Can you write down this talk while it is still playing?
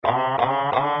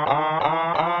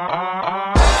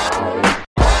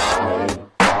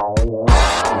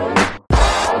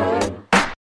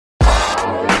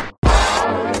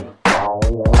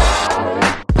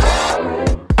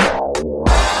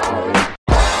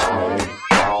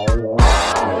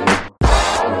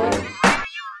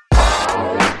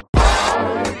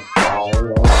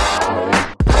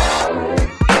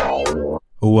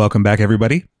Welcome back,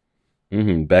 everybody.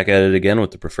 Back at it again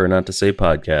with the Prefer Not to Say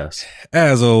podcast.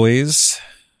 As always,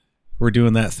 we're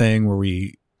doing that thing where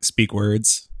we speak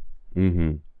words.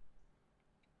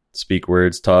 Speak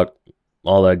words, talk,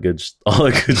 all that good shit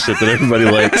that everybody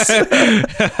likes.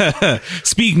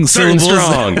 Speaking syllables.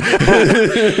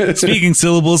 Speaking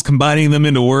syllables, combining them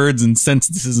into words and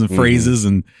sentences and phrases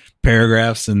and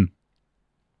paragraphs and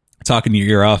talking your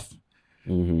ear off.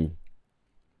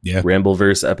 Yeah.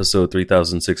 Rambleverse episode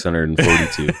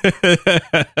 3642.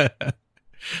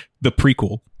 The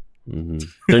prequel.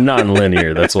 They're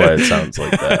non-linear. That's why it sounds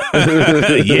like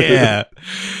that. Yeah.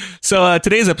 So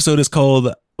today's episode is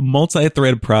called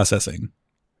Multi-Thread Processing.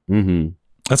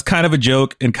 That's kind of a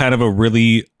joke and kind of a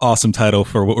really awesome title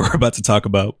for what we're about to talk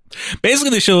about.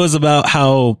 Basically, the show is about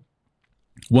how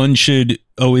one should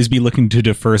always be looking to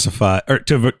diversify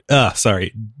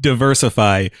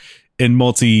in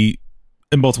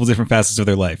multiple different facets of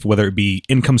their life, whether it be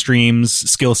income streams,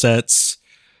 skill sets,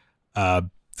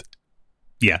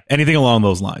 anything along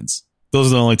those lines. Those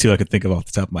are the only two I could think of off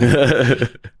the top of my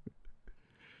head.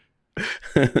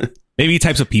 Maybe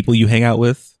types of people you hang out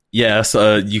with. Yes,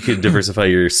 you could diversify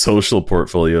your social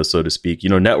portfolio, so to speak. You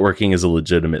know, networking is a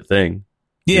legitimate thing.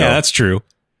 Yeah, that's true.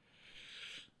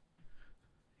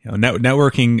 You know,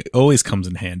 networking always comes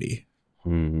in handy.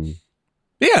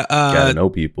 Yeah, gotta know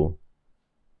people.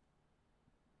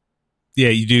 Yeah,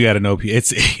 you do gotta know people.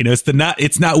 It's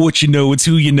it's not what you know, it's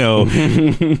who you know.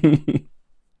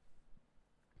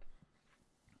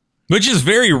 Which is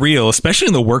very real, especially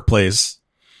in the workplace.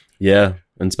 Yeah,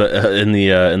 in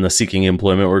the seeking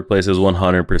employment workplace is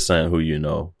 100% who you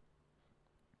know.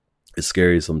 It's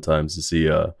scary sometimes to see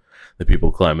the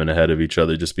people climbing ahead of each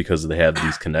other just because they have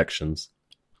these connections.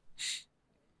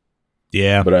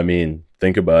 Yeah, but I mean,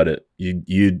 think about it.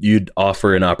 You'd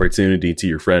offer an opportunity to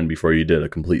your friend before you did a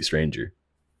complete stranger.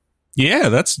 Yeah,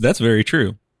 that's very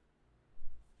true.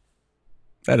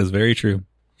 That is very true.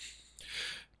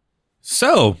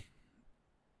 So,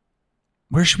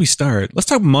 where should we start? Let's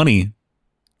talk money.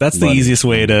 That's the easiest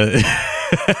way to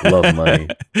love money.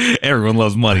 Everyone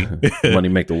loves money. Money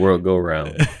make the world go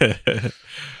round.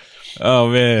 Oh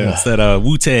man, it's that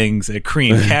Wu-Tang's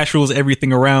Cream. Cash rules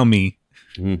everything around me.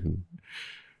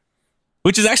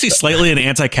 Which is actually slightly an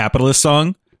anti-capitalist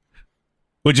song,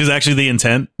 which is actually the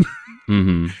intent.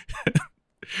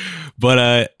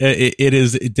 But it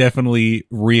is definitely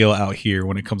real out here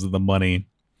when it comes to the money.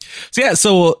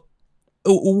 So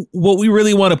what we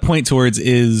really want to point towards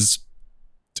is,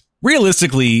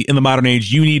 realistically, in the modern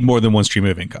age, you need more than one stream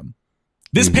of income.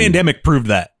 This pandemic proved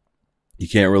that. You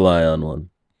can't rely on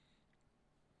one.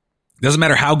 Doesn't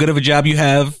matter how good of a job you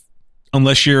have,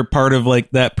 unless you're part of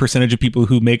like that percentage of people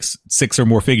who makes six or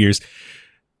more figures.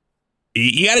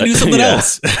 You got to do something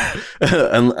else.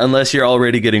 Unless you're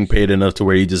already getting paid enough to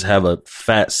where you just have a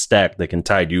fat stack that can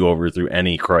tide you over through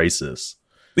any crisis.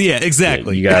 Yeah,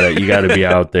 exactly. You gotta be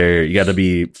out there. You gotta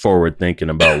be forward thinking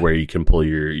about where you can pull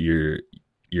your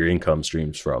income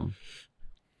streams from.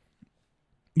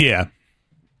 Yeah.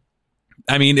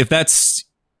 I mean, if that's,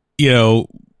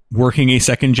 working a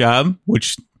second job,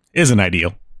 which isn't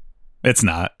ideal. It's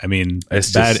not. I mean,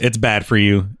 it's bad. It's bad for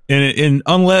you. And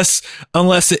unless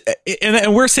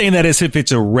we're saying that as if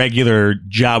it's a regular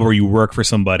job where you work for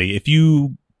somebody. If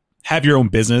you have your own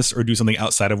business or do something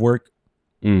outside of work,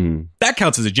 that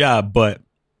counts as a job, but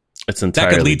it's entirely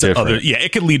that could lead different.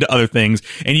 it could lead to other things,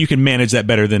 and you can manage that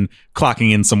better than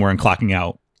clocking in somewhere and clocking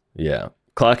out. Yeah.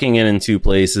 Clocking in two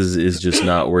places is just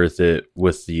not worth it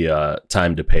with the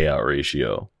time to payout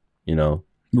ratio,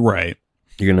 Right.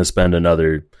 You're going to spend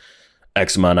another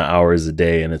X amount of hours a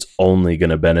day, and it's only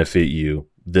going to benefit you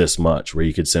this much, where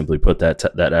you could simply put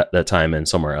that time in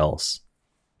somewhere else,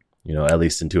 at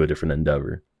least into a different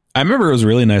endeavor. I remember it was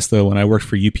really nice, though, when I worked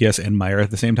for UPS and Meijer at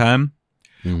the same time,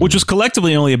 which was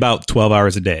collectively only about 12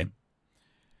 hours a day.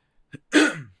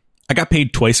 I got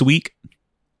paid twice a week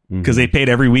because they paid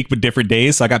every week with different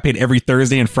days. So I got paid every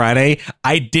Thursday and Friday.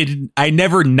 I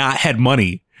never not had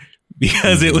money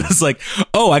because it was like,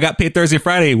 oh, I got paid Thursday and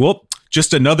Friday. Well,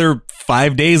 just another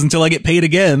 5 days until I get paid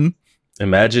again.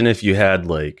 Imagine if you had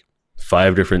like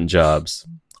 5 different jobs,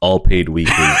 all paid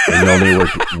weekly, and you only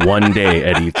worked one day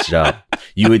at each job.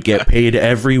 You would get paid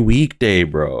every weekday,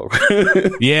 bro.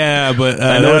 Yeah, but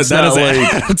I know it's not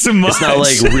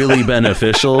like really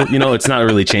beneficial. It's not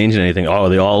really changing anything. Oh,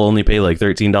 they all only pay like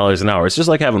 $13 an hour. It's just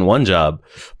like having one job,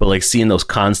 but like seeing those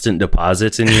constant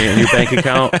deposits in your bank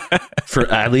account.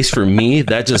 At least for me,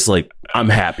 that just like I'm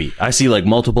happy. I see like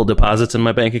multiple deposits in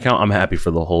my bank account. I'm happy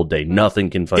for the whole day. Nothing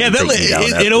can fucking take me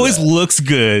down. It always looks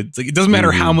good. It's like, it doesn't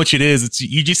matter how much it is. It's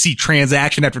you just see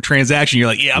transaction after transaction. You're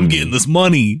like, yeah, I'm getting this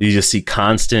money. You just see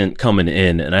constant coming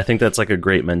in, and I think that's like a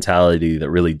great mentality that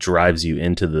really drives you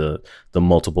into the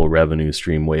multiple revenue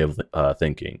stream way of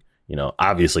thinking. You know,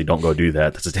 obviously, don't go do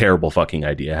that. That's a terrible fucking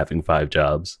idea. Having 5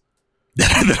 jobs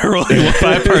that are only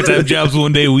 5 part-time jobs,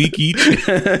 1 day a week each.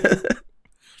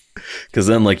 Because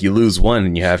then, like, you lose one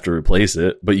and you have to replace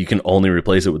it, but you can only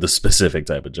replace it with a specific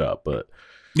type of job. But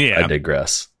yeah, I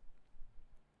digress.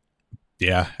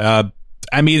 Yeah.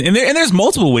 I mean, and there's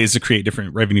multiple ways to create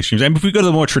different revenue streams. I mean, if we go to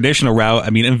the more traditional route, I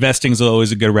mean, investing is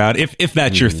always a good route. If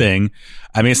that's your thing.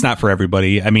 I mean, it's not for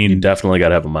everybody. I mean, you definitely got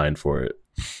to have a mind for it.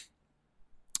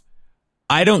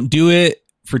 I don't do it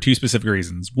for 2 specific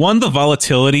reasons. One, the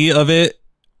volatility of it,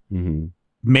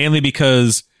 mainly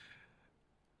because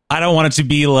I don't want it to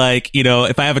be like, you know,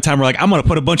 if I have a time where like I'm going to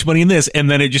put a bunch of money in this and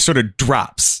then it just sort of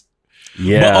drops.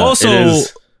 Yeah. But also,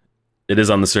 it is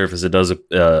on the surface. It does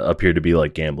appear to be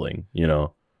like gambling, you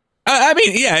know? I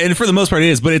mean, yeah. And for the most part it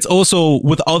is, but it's also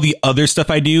with all the other stuff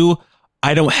I do,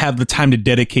 I don't have the time to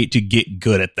dedicate to get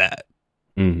good at that.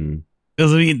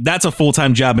 Because I mean, that's a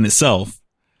full-time job in itself.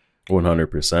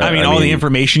 100%. I mean, all the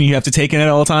information you have to take in at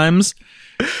all times.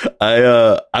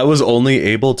 I was only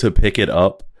able to pick it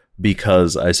up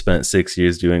because I spent 6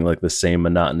 years doing like the same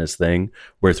monotonous thing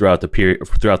where throughout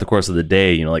the course of the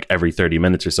day, you know, like every 30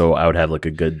 minutes or so, I would have like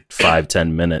a good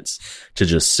 5-10 minutes to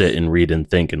just sit and read and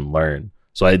think and learn.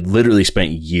 So I literally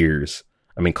spent years.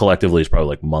 I mean, collectively it's probably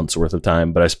like months worth of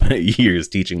time, but I spent years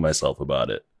teaching myself about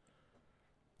it.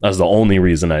 That's the only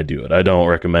reason I do it. I don't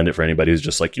recommend it for anybody who's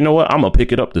just like, you know what, I'm gonna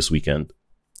pick it up this weekend.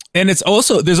 And there's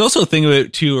also a thing of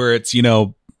it too, where it's, you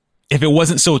know, if it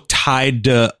wasn't so tied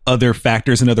to other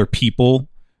factors and other people,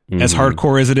 as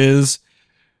hardcore as it is,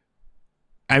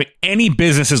 I mean, any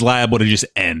business is liable to just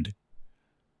end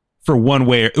for one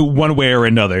way or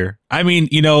another. I mean,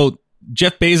 you know,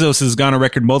 Jeff Bezos has gone on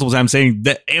record multiple times saying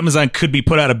that Amazon could be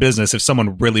put out of business if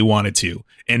someone really wanted to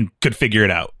and could figure it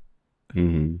out.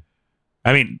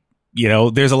 I mean, you know,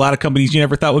 there's a lot of companies you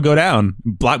never thought would go down.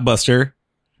 Blockbuster.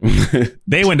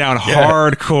 They went down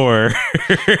hardcore.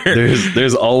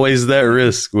 there's always that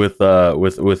risk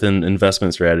within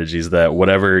investment strategies that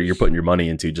whatever you're putting your money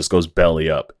into just goes belly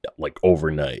up like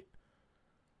overnight.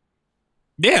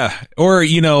 Yeah. Or,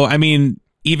 you know, I mean,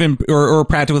 even or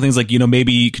practical things like, you know,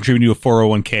 maybe contributing to a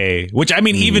 401k, which I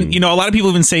mean, even, you know, a lot of people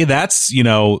even say that's, you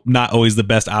know, not always the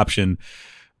best option.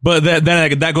 But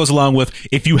that goes along with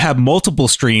if you have multiple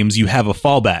streams, you have a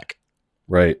fallback.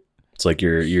 Right. It's like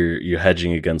you're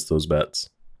hedging against those bets.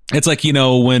 It's like, you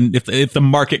know, when if the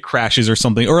market crashes or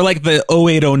something, or like the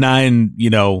 0809, you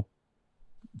know,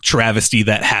 travesty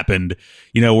that happened,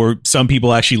 you know, where some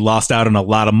people actually lost out on a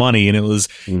lot of money, and it was,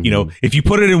 you know, if you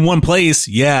put it in one place,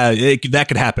 yeah, that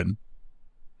could happen.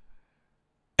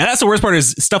 And that's the worst part,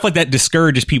 is stuff like that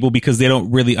discourages people because they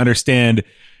don't really understand.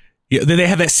 They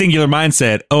have that singular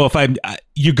mindset. Oh,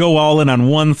 you go all in on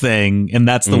one thing, and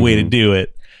that's the way to do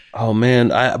it. Oh man,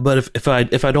 but if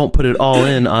I don't put it all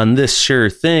in on this sure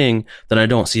thing, then I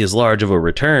don't see as large of a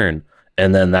return,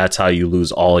 and then that's how you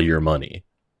lose all your money.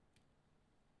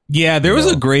 Yeah, there was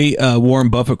a great Warren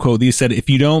Buffett quote. He said, "If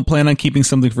you don't plan on keeping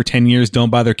something for 10 years, don't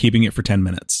bother keeping it for 10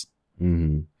 minutes."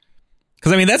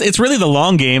 Because I mean, it's really the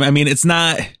long game. I mean, it's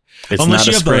not. It's not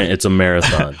a sprint, it's a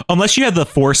marathon. Unless you have the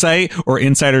foresight or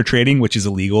insider trading, which is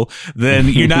illegal, then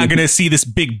you're not going to see this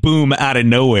big boom out of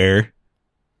nowhere.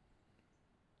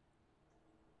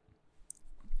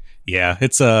 Yeah,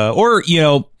 it's or, you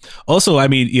know, also, I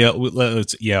mean, you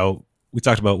know, we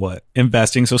talked about what?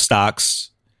 Investing, so stocks.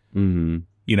 You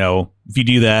know, if you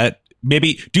do that,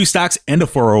 maybe do stocks and a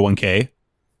 401k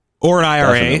or an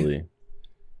IRA. Definitely.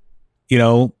 You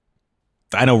know,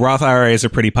 I know Roth IRAs are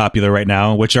pretty popular right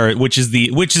now, which is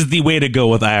the way to go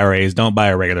with IRAs. Don't buy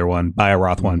a regular one, buy a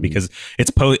Roth one, because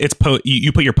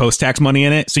you put your post-tax money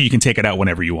in it so you can take it out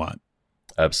whenever you want.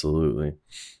 Absolutely.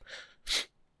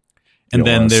 And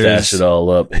then there's stash it all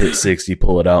up, hit 60,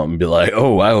 pull it out, and be like,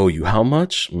 "Oh, I owe you how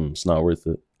much?" It's not worth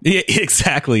it. Yeah,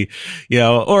 exactly. You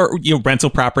know, or, you know, rental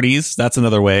properties. That's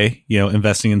another way. You know,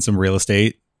 investing in some real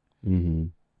estate,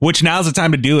 which now's the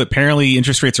time to do it. Apparently,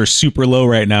 interest rates are super low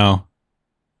right now.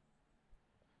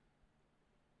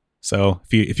 So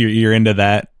if you're into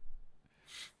that,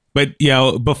 but, you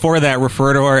know, before that,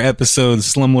 refer to our episode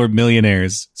Slumlord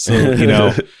Millionaires. So, you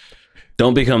know.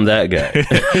 Don't become that guy.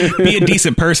 Be a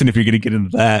decent person if you're going to get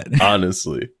into that.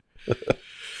 Honestly.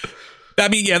 I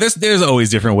mean, yeah, there's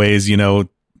always different ways, you know,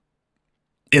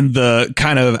 in the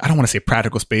kind of, I don't want to say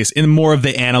practical space, in more of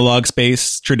the analog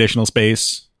space, traditional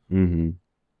space. Mm-hmm.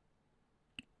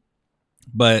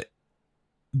 But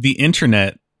the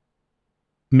internet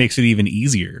makes it even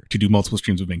easier to do multiple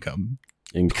streams of income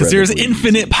because there's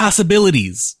infinite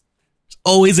possibilities. There's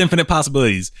always infinite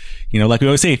possibilities. Like we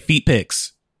always say, feet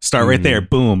pics. Start right there.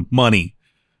 Boom. Money.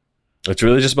 It's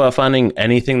really just about finding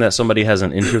anything that somebody has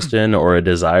an interest in or a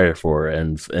desire for,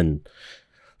 and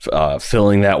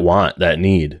filling that want, that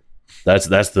need. That's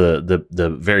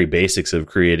the very basics of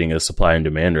creating a supply and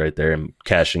demand right there, and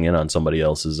cashing in on somebody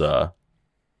else's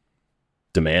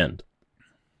demand.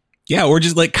 Yeah, or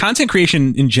just like content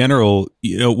creation in general,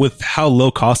 with how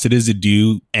low cost it is to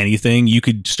do anything, you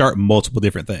could start multiple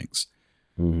different things.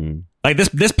 Mm-hmm. Like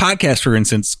this podcast, for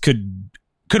instance,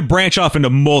 could branch off into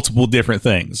multiple different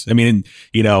things. I mean,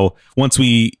 once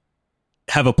we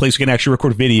have a place we can actually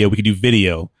record video, we could do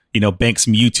video, bank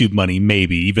some YouTube money,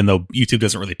 maybe, even though YouTube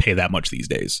doesn't really pay that much these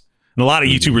days. And a lot of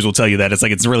YouTubers will tell you that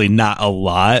it's really not a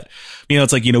lot.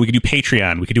 It's like, we could do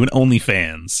Patreon. We could do an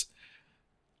OnlyFans.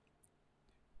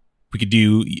 We could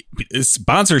do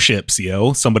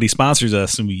sponsorships, somebody sponsors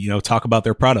us and we, talk about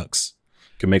their products.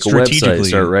 Can make a website,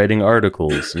 start writing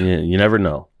articles. You never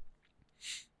know.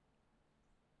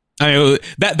 I mean,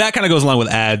 that kind of goes along with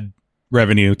ad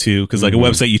revenue too, because like a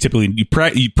website, you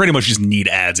pretty much just need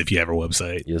ads if you have a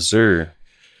website. Yes, sir.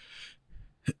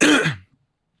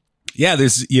 Yeah,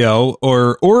 there's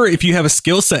or if you have a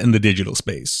skill set in the digital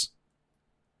space,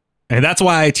 and that's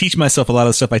why I teach myself a lot of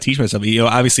the stuff I teach myself.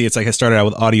 Obviously, it's like I started out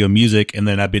with audio and music, and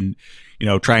then I've been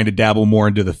trying to dabble more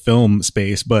into the film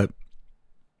space, but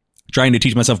trying to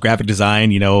teach myself graphic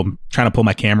design. Trying to pull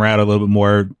my camera out a little bit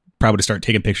more. Probably to start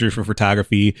taking pictures for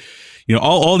photography.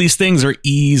 All these things are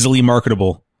easily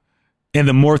marketable, and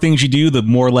the more things you do, the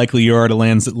more likely you are to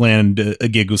land a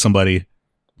gig with somebody,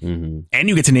 and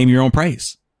you get to name your own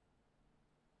price.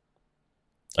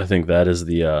 I think that is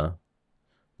the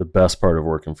best part of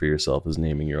working for yourself, is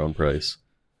naming your own price.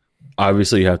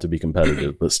 Obviously, you have to be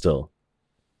competitive, but still,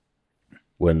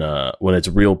 when it's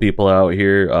real people out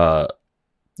here,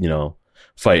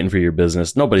 fighting for your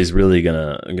business, nobody's really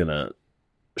gonna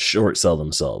short sell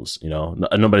themselves.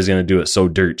 Nobody's going to do it so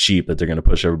dirt cheap that they're going to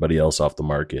push everybody else off the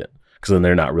market, because then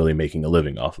they're not really making a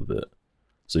living off of it.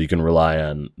 So you can rely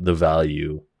on the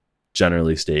value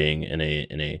generally staying in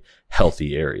a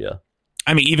healthy area.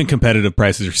 I mean, even competitive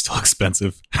prices are still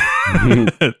expensive.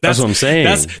 That's what I'm saying.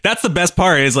 That's the best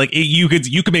part, is like you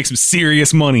could make some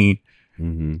serious money.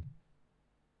 Mm-hmm.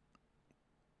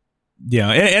 Yeah,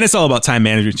 and it's all about time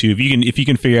management too. If you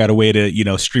can figure out a way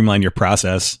to streamline your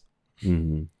process.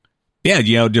 Mm-hmm.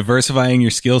 Yeah, diversifying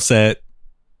your skill set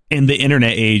in the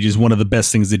internet age is one of the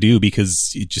best things to do,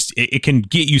 because it can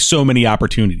get you so many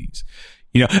opportunities.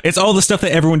 It's all the stuff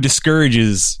that everyone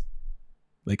discourages.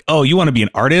 Like, oh, you want to be an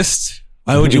artist?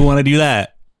 Why would you want to do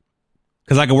that?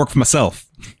 Because I can work for myself.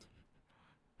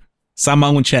 Sign my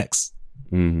own checks.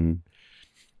 Mm-hmm.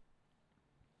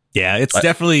 Yeah, it's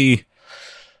definitely.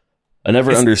 I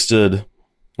never understood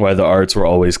why the arts were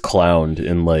always clowned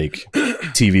in like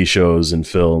TV shows and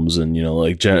films and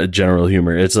like general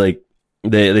humor. It's like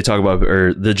they talk about,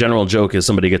 or the general joke is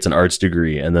somebody gets an arts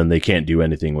degree and then they can't do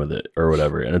anything with it or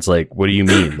whatever. And it's like, what do you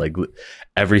mean? Like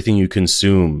everything you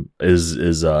consume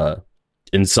is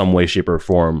in some way, shape, or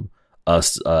form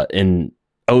owes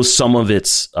some of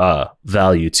its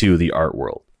value to the art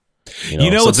world.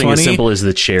 Something as simple as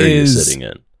the chair you're sitting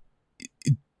in.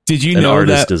 Did you know that an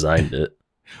artist designed it?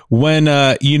 When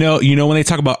when they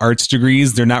talk about arts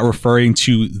degrees, they're not referring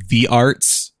to the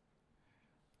arts.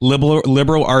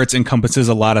 Liberal arts encompasses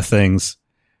a lot of things.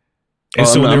 And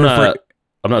I'm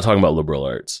not talking about liberal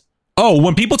arts. Oh,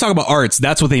 when people talk about arts,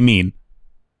 that's what they mean.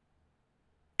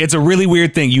 It's a really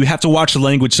weird thing. You have to watch the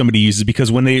language somebody uses,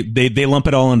 because when they lump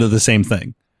it all into the same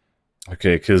thing.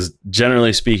 Okay, because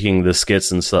generally speaking, the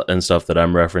skits and stuff that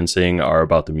I'm referencing are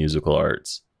about the musical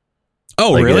arts.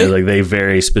 Oh, really? They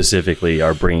very specifically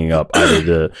are bringing up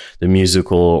either the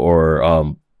musical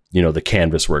or the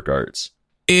canvas work arts.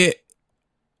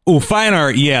 Fine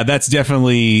art, yeah, that's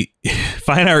definitely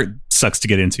fine art sucks to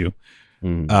get into.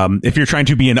 If you're trying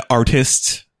to be an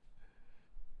artist,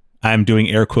 I'm doing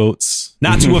air quotes,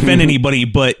 not to offend anybody,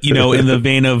 but in the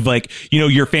vein of like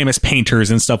your famous painters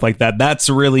and stuff like that. That's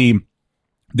really,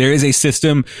 there is a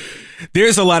system.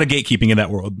 There's a lot of gatekeeping in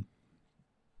that world.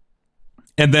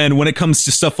 And then when it comes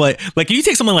to stuff like if you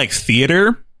take something like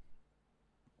theater,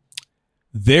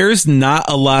 there's not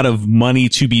a lot of money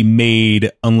to be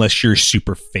made unless you're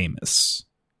super famous.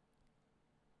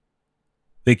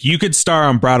 Like you could star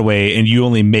on Broadway and you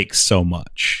only make so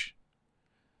much.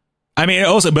 I mean,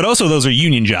 but also those are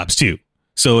union jobs too.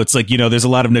 So it's like, there's a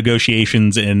lot of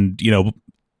negotiations and,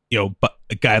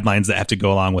 guidelines that have to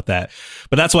go along with that.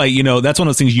 But that's why, that's one of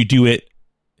those things you do it,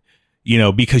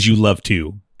 because you love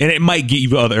to, and it might get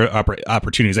you other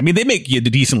opportunities. I mean, they make you a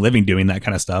decent living doing that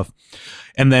kind of stuff.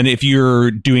 And then if you're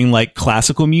doing like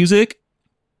classical music,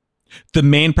 the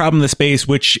main problem in the space,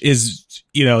 which is,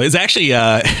 is actually,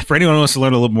 for anyone who wants to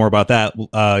learn a little more about that,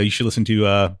 you should listen to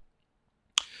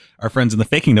our friends in the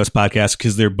Faking Notes podcast,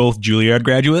 because they're both Juilliard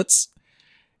graduates.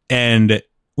 And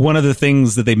one of the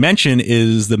things that they mention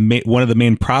is one of the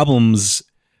main problems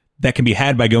that can be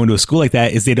had by going to a school like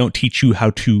that is they don't teach you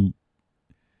the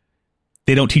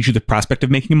prospect of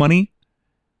making money.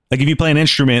 Like if you play an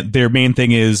instrument, their main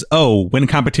thing is, win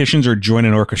competitions or join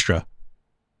an orchestra.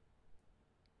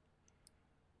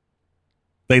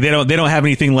 Like they don't have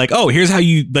anything like, here's how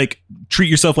you like treat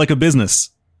yourself like a business.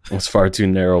 It's far too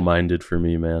narrow-minded for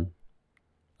me, man.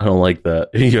 I don't like that.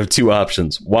 You have two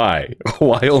options. Why?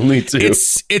 Why only two?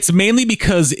 It's mainly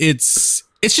because it's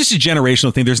just a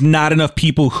generational thing. There's not enough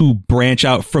people who branch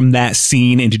out from that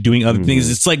scene into doing other things.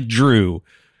 It's like Drew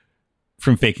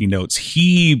from Faking Notes.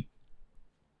 He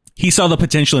saw the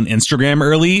potential in Instagram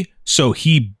early, so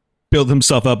he built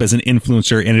himself up as an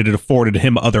influencer, and it afforded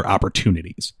him other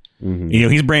opportunities.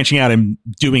 He's branching out and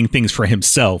doing things for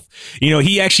himself.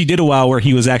 He actually did a while where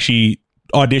he was actually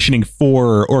auditioning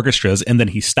for orchestras, and then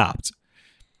he stopped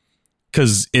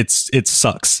because it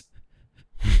sucks.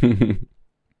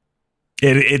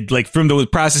 it like from the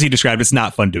process he described, it's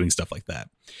not fun doing stuff like that.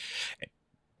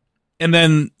 And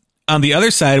then on the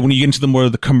other side, when you get into the more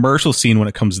of the commercial scene, when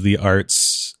it comes to the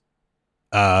arts,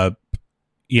 when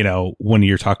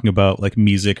you're talking about like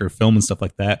music or film and stuff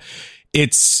like that,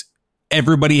 it's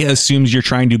everybody assumes you're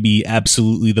trying to be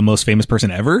absolutely the most famous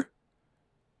person ever.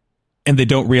 And they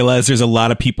don't realize there's a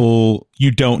lot of people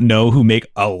you don't know who make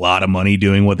a lot of money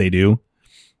doing what they do.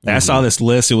 I saw this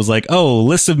list. It was like,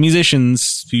 list of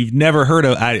musicians you've never heard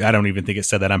of. I don't even think it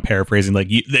said that. I'm paraphrasing. Like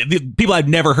the people I've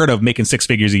never heard of making 6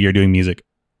 figures a year doing music.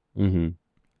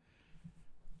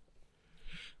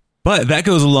 But that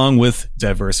goes along with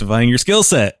diversifying your skill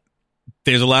set.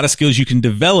 There's a lot of skills you can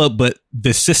develop, but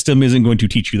the system isn't going to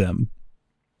teach you them.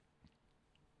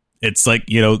 It's like,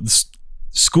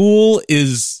 school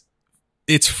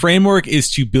its framework is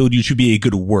to build you to be a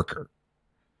good worker.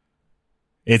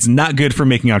 It's not good for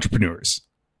making entrepreneurs,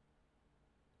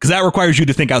 because that requires you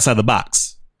to think outside the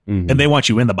box, and they want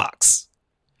you in the box.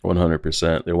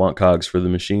 100%. They want cogs for the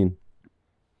machine.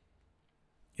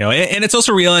 And it's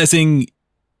also realizing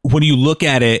when you look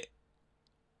at it,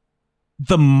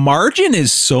 the margin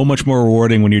is so much more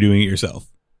rewarding when you're doing it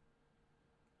yourself.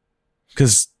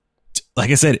 Because,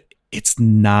 like I said,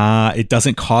 it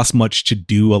doesn't cost much to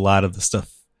do a lot of the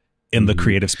stuff in the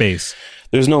creative space.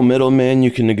 There's no middleman.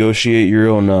 You can negotiate your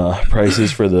own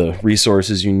prices for the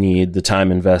resources you need. The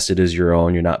time invested is your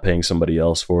own. You're not paying somebody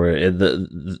else for it.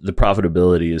 The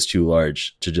profitability is too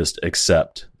large to just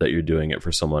accept that you're doing it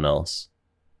for someone else.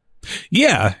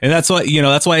 Yeah. And that's why,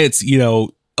 it's,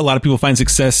 a lot of people find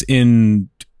success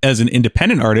as an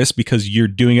independent artist, because you're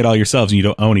doing it all yourselves and you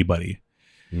don't owe anybody.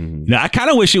 Now, I kind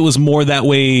of wish it was more that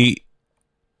way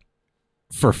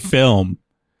for film,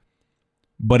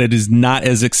 but it is not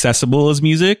as accessible as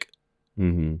music.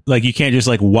 Like you can't just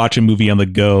like watch a movie on the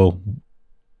go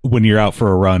when you're out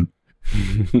for a run.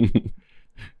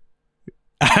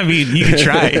 I mean, you can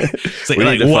try. It's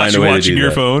like watching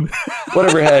your phone.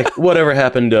 whatever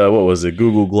happened to, what was it,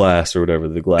 Google Glass or whatever,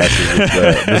 the glasses,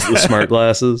 the smart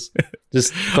glasses.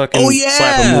 Just fucking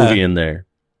slap a movie in there.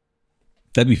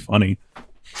 That'd be funny.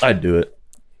 I'd do it.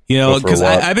 Because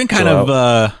I've been kind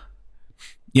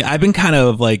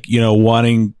of like,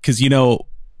 wanting, because,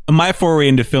 my foray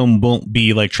into film won't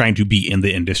be like trying to be in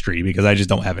the industry, because I just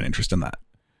don't have an interest in that.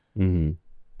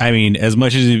 I mean, as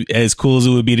much as cool as it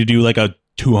would be to do like a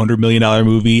 $200 million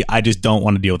movie, I just don't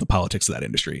want to deal with the politics of that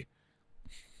industry.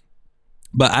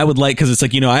 But I would like, because it's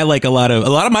like, I like a lot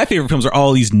of my favorite films are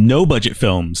all these no budget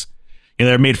films.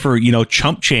 They're made for,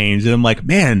 chump change. And I'm like,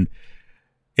 man.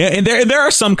 Yeah, and there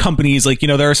are some companies like,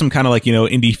 there are some kind of like,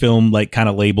 indie film like kind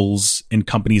of labels and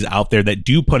companies out there that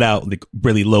do put out like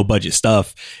really low budget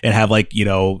stuff and have like,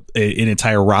 an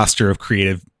entire roster of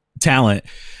creative talent,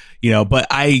 but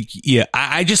I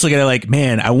just look at it like,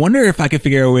 man, I wonder if I could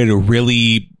figure out a way to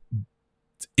really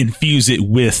infuse it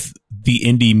with the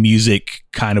indie music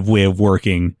kind of way of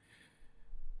working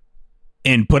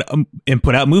and put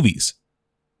out movies.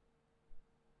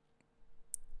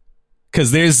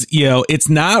 Because there's, it's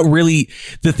not really,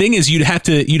 the thing is you'd have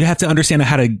to understand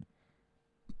how to,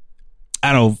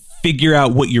 figure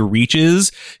out what your reach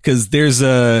is. Because there's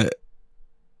one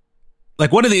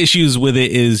of the issues with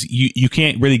it is you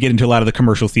can't really get into a lot of the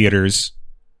commercial theaters,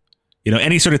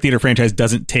 Any sort of theater franchise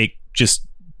doesn't take just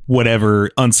whatever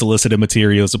unsolicited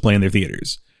materials to play in their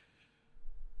theaters.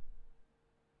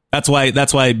 That's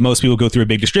why most people go through a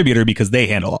big distributor, because they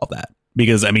handle all that.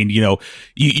 Because I mean, and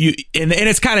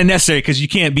it's kind of necessary, because you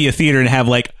can't be a theater and have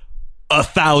like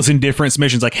 1,000 different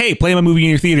submissions. Like, hey, play my movie in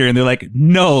your theater, and they're like,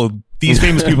 no, these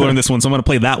famous people are in this one, so I'm going to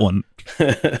play that one.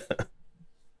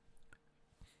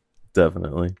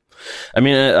 Definitely. I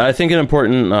mean, I think an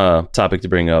important topic to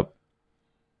bring up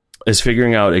is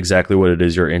figuring out exactly what it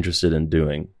is you're interested in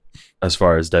doing as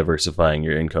far as diversifying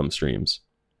your income streams.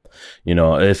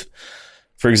 If,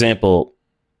 for example,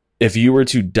 if you were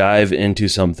to dive into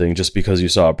something just because you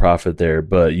saw a profit there,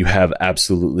 but you have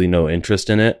absolutely no interest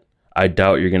in it, I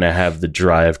doubt you're going to have the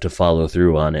drive to follow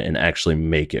through on it and actually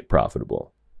make it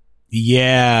profitable.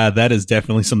 Yeah, that is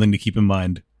definitely something to keep in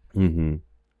mind. Mm-hmm.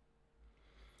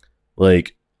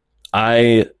 Like,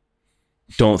 I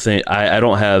don't think I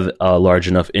don't have a large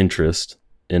enough interest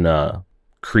in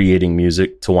creating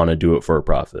music to want to do it for a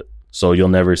profit. So you'll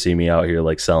never see me out here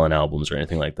like selling albums or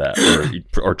anything like that,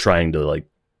 or trying to like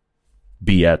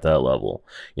be at that level.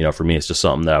 For me, it's just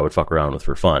something that I would fuck around with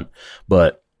for fun.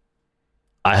 But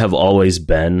I have always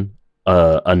been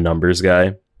a numbers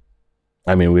guy.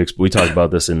 I mean, we talked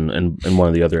about this in one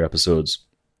of the other episodes.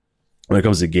 When it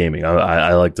comes to gaming,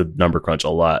 I like to number crunch a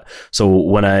lot. So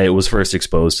when I was first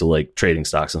exposed to like trading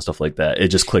stocks and stuff like that, it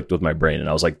just clicked with my brain, and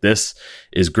I was like, "This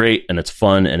is great, and it's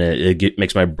fun, and it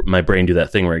makes my brain do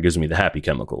that thing where it gives me the happy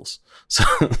chemicals." So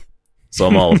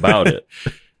I'm all about it.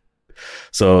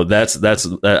 So that's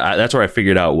where I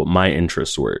figured out what my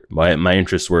interests were. My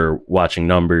interests were watching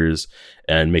numbers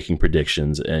and making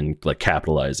predictions and like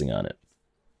capitalizing on it,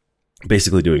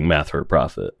 basically doing math for a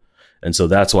profit. And so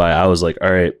that's why I was like,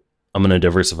 all right, I'm going to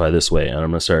diversify this way, and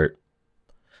I'm going to start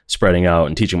spreading out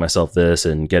and teaching myself this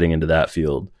and getting into that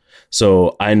field.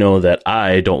 So I know that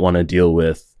I don't want to deal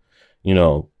with, I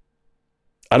don't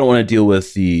want to deal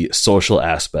with the social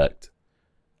aspect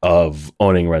of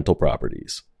owning rental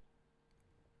properties,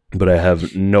 but I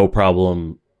have no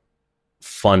problem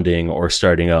funding or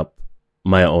starting up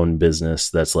my own business.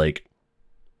 That's like,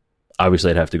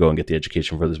 obviously I'd have to go and get the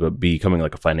education for this, but becoming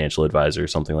like a financial advisor or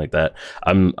something like that,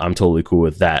 I'm totally cool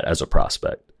with that as a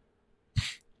prospect.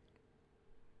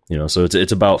 So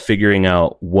it's about figuring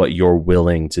out what you're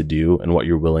willing to do and what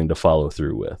you're willing to follow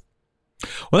through with.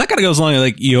 Well, that kind of goes along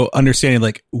like, understanding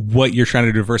like what you're trying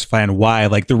to diversify and why.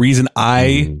 Like the reason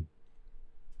I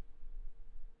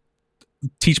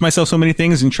teach myself so many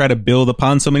things and try to build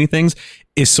upon so many things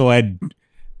is so I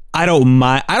don't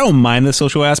mind the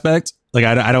social aspect. Like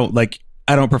I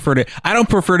prefer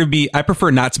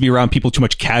not to be around people too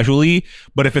much casually,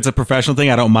 but if it's a professional thing,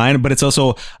 I don't mind. But it's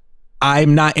also,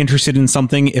 I'm not interested in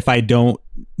something if I don't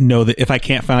know that, if I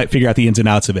can't figure out the ins and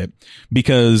outs of it,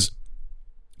 because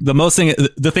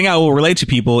the thing I will relate to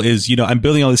people is, I'm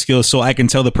building all these skills so I can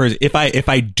tell the person, if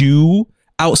I do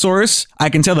outsource, I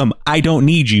can tell them, I don't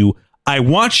need you. I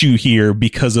want you here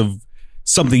because of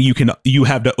something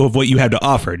of what you have to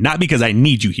offer, not because I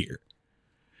need you here.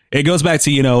 It goes back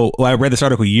to, I read this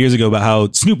article years ago about how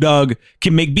Snoop Dogg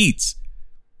can make beats,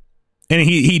 and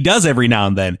he does every now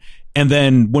and then. And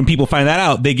then when people find that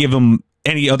out, they give him,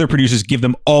 any other producers give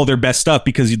them all their best stuff,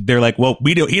 because they're like, well,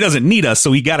 he doesn't need us,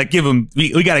 so we got to give him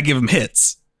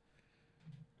hits.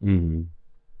 Mm-hmm.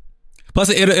 Plus,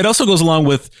 it also goes along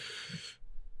with,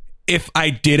 if I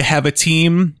did have a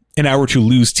team and I were to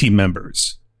lose team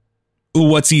members,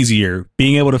 what's easier,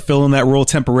 being able to fill in that role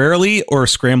temporarily, or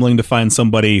scrambling to find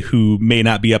somebody who may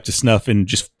not be up to snuff and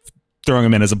just throwing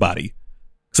them in as a body?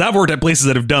 Because I've worked at places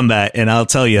that have done that, and I'll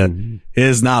tell you, it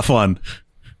is not fun.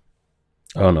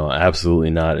 Oh, no,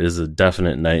 absolutely not. It is a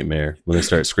definite nightmare when they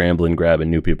start scrambling,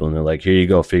 grabbing new people, and they're like, here you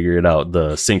go, figure it out.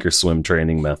 The sink or swim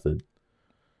training method.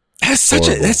 That's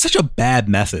such a bad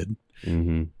method.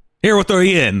 Mm-hmm. Here, we'll throw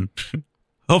you in.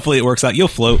 Hopefully it works out. You'll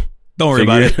float. Don't worry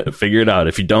about it. Figure it out.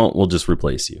 If you don't, we'll just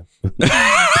replace you.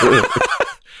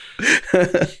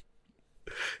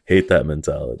 Hate that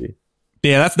mentality.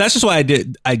 Yeah, that's just why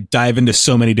I dive into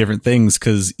so many different things,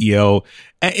 because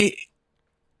I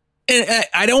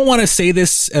don't want to say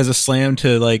this as a slam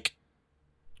to like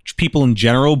people in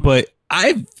general, but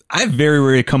I've very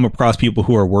rarely come across people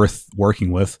who are worth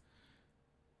working with.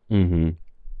 Mm-hmm.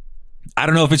 I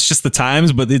don't know if it's just the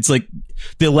times, but it's like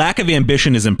the lack of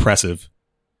ambition is impressive.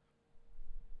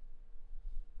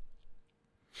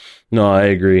 No, I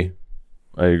agree.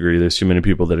 There's too many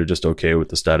people that are just okay with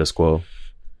the status quo.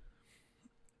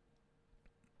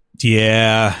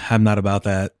 Yeah, I'm not about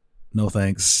that. No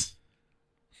thanks.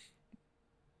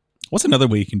 What's another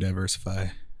way you can diversify?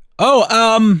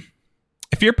 Oh,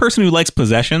 if you're a person who likes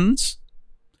possessions,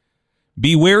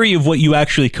 be wary of what you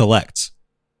actually collect.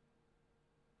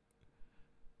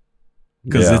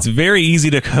 Because it's very easy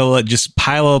to collect, just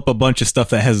pile up a bunch of stuff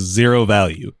that has zero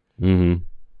value. Mm-hmm.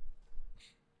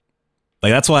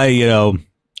 Like, that's why, you know,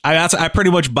 I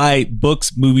pretty much buy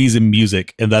books, movies, and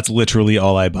music, and that's literally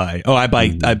all I buy. Oh, I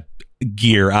buy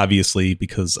gear, obviously,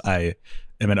 because I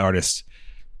am an artist.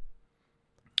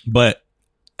 But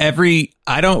I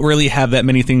don't really have that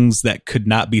many things that could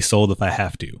not be sold if I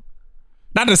have to.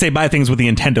 Not to say buy things with the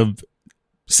intent of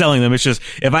selling them. It's just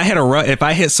if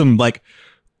I hit some like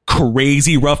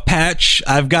crazy rough patch,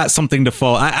 I've got something to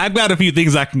fall. I've got a few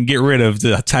things I can get rid of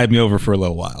to tide me over for a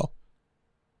little while.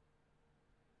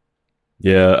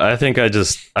 Yeah, I think I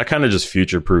kind of just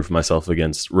future-proof myself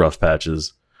against rough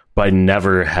patches by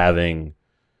never having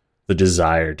the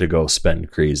desire to go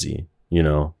spend crazy, you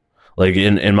know? Like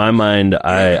in my mind,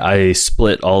 I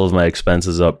split all of my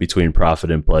expenses up between profit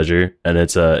and pleasure, and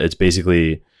it's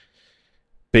basically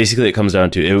it comes down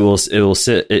to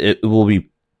it will be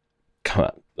come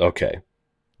on, okay.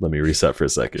 Let me reset for a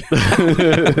second.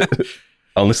 I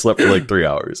only slept for like 3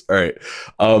 hours. All right.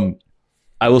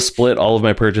 I will split all of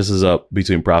my purchases up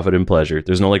between profit and pleasure.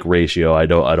 There's no like ratio. I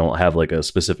don't have like a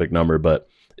specific number, but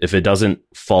if it doesn't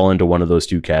fall into one of those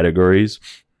two categories,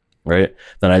 right,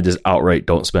 then I just outright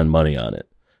don't spend money on it.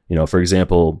 You know, for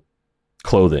example,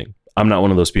 clothing. I'm not one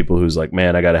of those people who's like,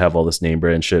 man, I got to have all this name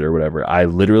brand shit or whatever. I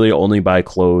literally only buy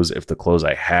clothes if the clothes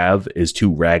I have is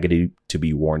too raggedy to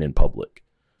be worn in public.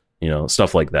 You know,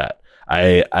 stuff like that.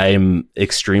 I'm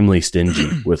extremely stingy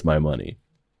with my money.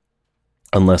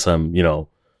 Unless I'm, you know,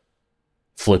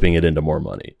 flipping it into more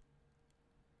money.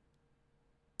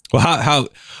 Well,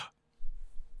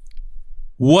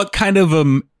 what kind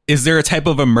of is there a type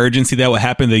of emergency that would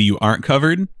happen that you aren't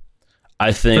covered?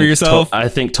 I think for yourself, I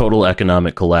think total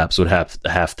economic collapse would have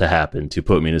to happen to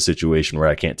put me in a situation where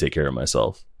I can't take care of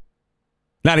myself.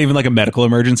 Not even like a medical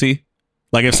emergency.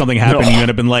 Like if something happened, you end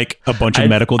up in like a bunch of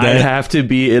medical debt. I'd have to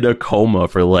be in a coma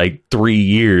for like 3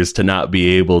 years to not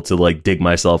be able to like dig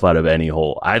myself out of any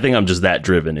hole. I think I'm just that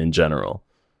driven in general.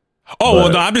 Oh,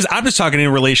 well, no, I'm just talking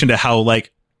in relation to how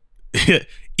like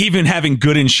even having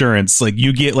good insurance, like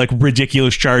you get like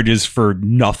ridiculous charges for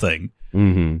nothing.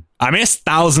 Mm-hmm. I mean, it's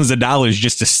thousands of dollars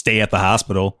just to stay at the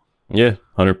hospital. Yeah,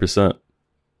 100%.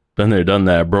 Been there, done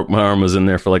that. I broke my arm, was in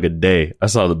there for like a day. I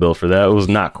saw the bill for that. It was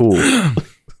not cool.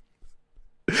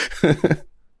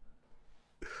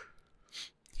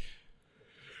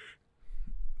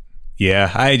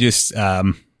 Yeah, I just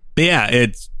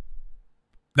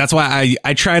that's why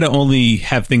I try to only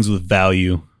have things with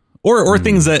value or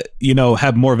things that, you know,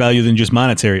 have more value than just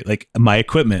monetary, like my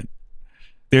equipment.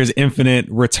 There's infinite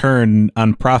return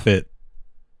on profit.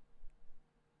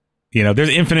 You know, there's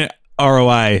infinite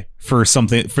ROI for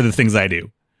the things I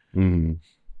do. Mm-hmm.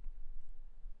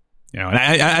 You know, and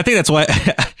I think that's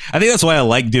why I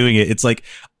like doing it. It's like,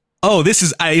 oh,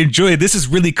 I enjoy it. This is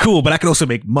really cool, but I can also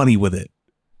make money with it.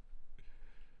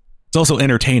 It's also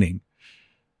entertaining.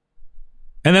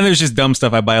 And then there's just dumb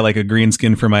stuff. I buy like a green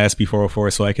skin for my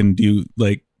SP404 so I can do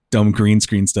like dumb green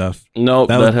screen stuff. No,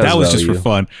 that was just for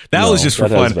fun. That was just for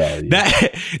fun.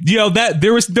 That, you know, that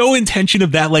there was no intention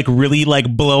of that like really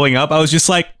like blowing up. I was just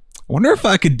like, I wonder if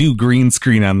I could do green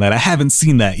screen on that. I haven't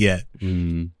seen that yet.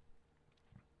 Mm.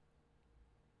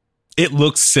 It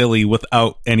looks silly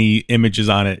without any images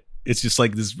on it. It's just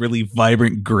like this really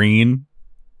vibrant green.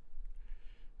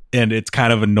 And it's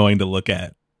kind of annoying to look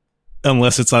at.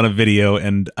 Unless it's on a video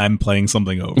and I'm playing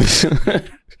something over.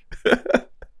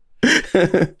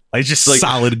 It's just like,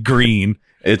 solid green.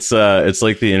 It's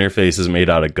like the interface is made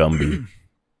out of Gumby.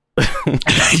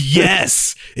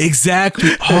 Yes, exactly.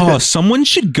 Oh, someone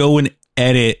should go and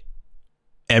edit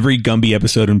every Gumby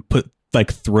episode and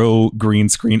throw green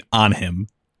screen on him.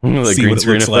 Like green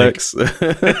screen effects. Like.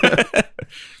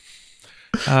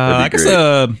 I guess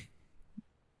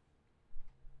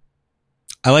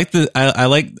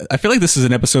I feel like this is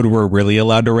an episode where we're really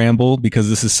allowed to ramble because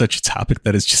this is such a topic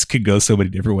that could go so many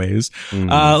different ways.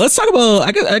 Mm. Let's talk about,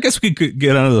 I guess we could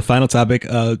get on to the final topic,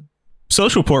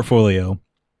 social portfolio.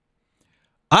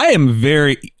 I am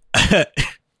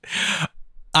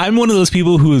I'm one of those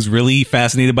people who is really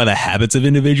fascinated by the habits of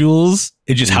individuals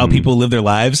and just how people live their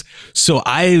lives. So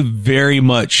I very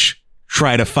much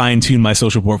try to fine tune my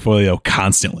social portfolio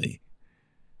constantly.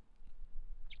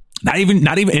 Not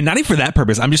even for that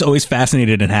purpose. I'm just always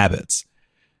fascinated in habits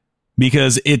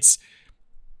because it's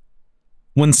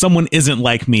when someone isn't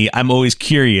like me, I'm always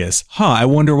curious. I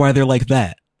wonder why they're like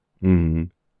that. Mm-hmm.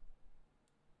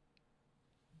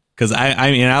 Because I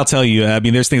mean, I'll tell you, I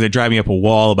mean, there's things that drive me up a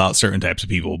wall about certain types of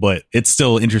people, but it's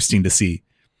still interesting to see.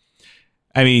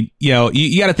 I mean, you know,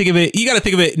 you got to think of it. You got to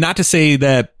think of it not to say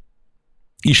that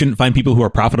you shouldn't find people who are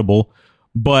profitable,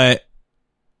 but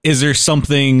is there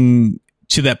something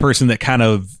to that person that kind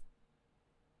of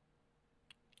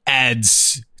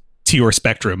adds to your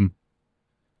spectrum?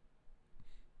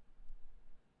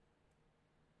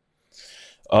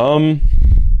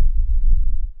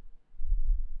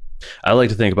 I like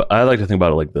to think about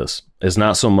it like this. It's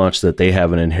not so much that they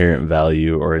have an inherent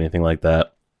value or anything like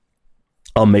that.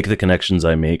 I'll make the connections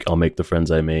I make. I'll make the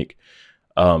friends I make.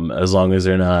 As long as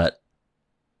they're not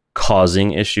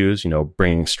causing issues, you know,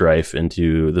 bringing strife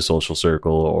into the social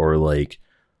circle or like,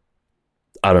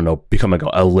 I don't know, becoming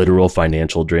a literal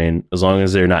financial drain. As long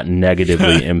as they're not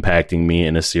negatively impacting me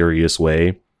in a serious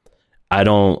way, I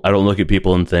don't look at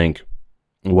people and think,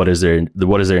 what is their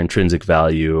intrinsic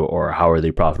value or how are they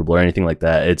profitable or anything like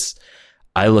that.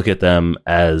 I look at them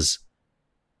as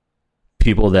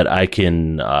people that I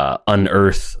can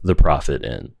unearth the profit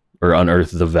in or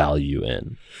unearth the value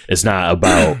in. It's not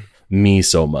about me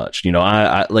so much. You know,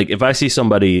 I like if I see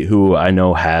somebody who I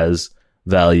know has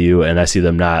value and I see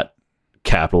them not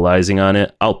capitalizing on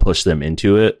it, I'll push them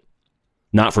into it.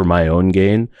 Not for my own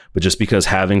gain, but just because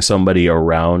having somebody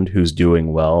around who's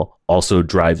doing well also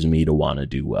drives me to want to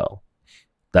do well.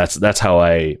 That's how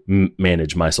I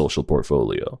manage my social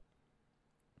portfolio.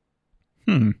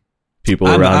 People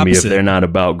around me, if they're not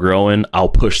about growing, I'll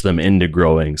push them into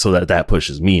growing so that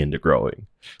pushes me into growing.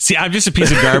 See, I'm just a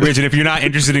piece of garbage, and if you're not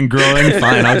interested in growing,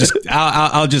 fine.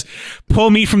 I'll just pull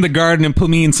me from the garden and put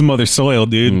me in some other soil,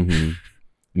 dude. Mm-hmm.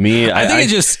 Me,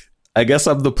 I guess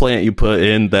I'm the plant you put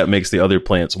in that makes the other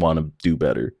plants want to do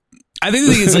better. I think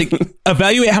the thing is, like,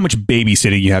 evaluate how much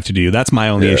babysitting you have to do. That's my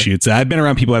only issue. I've been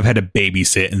around people I've had to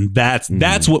babysit, and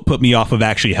that's what put me off of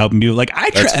actually helping people. Like,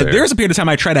 there's a period of time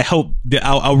I try to help.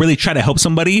 I'll really try to help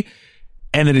somebody,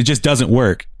 and then it just doesn't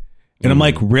work. And I'm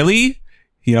like, really?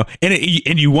 You know,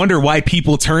 and you wonder why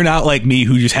people turn out like me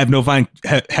who just have no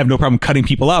problem cutting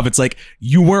people off. It's like,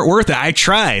 you weren't worth it. I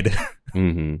tried.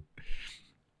 Mm-hmm.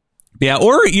 Yeah,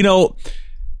 or, you know,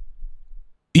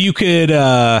 you could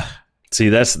see,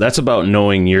 that's about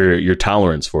knowing your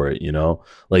tolerance for it, you know?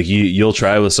 Like you'll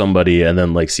try with somebody and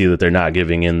then like see that they're not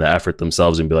giving in the effort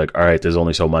themselves and be like, all right, there's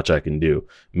only so much I can do.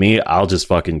 Me, I'll just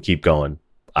fucking keep going.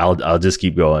 I'll just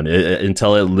keep going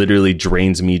until it literally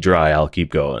drains me dry. I'll keep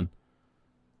going.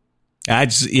 I'd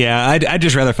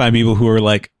just rather find people who are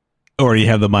like already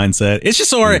have the mindset. It's just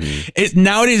so hard.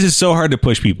 Nowadays it's so hard to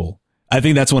push people. I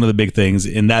think that's one of the big things.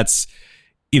 And that's,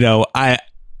 you know,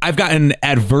 I've gotten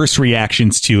adverse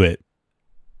reactions to it.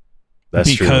 That's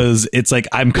because true. It's like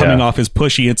I'm coming off as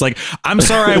pushy. It's like, I'm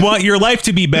sorry, I want your life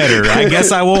to be better. I guess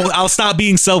I'll stop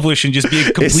being selfish and just be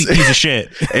a complete piece of shit.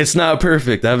 It's not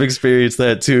perfect. I've experienced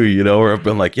that too, you know, where I've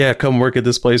been like, yeah, come work at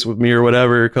this place with me or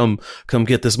whatever. Come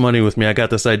get this money with me. I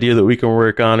got this idea that we can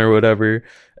work on or whatever.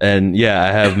 And yeah, I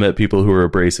have met people who are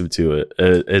abrasive to it.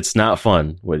 It's not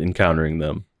fun when encountering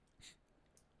them.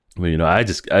 But, you know, I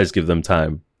just give them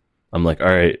time. I'm like, all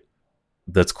right,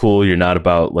 that's cool. You're not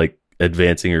about like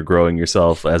advancing or growing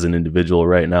yourself as an individual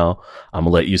right now. I'm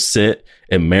gonna let you sit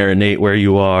and marinate where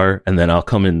you are, and then I'll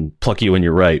come and pluck you when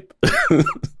you're ripe.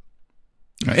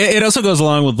 It also goes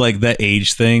along with like the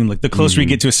age thing. Like the closer you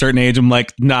get to a certain age, I'm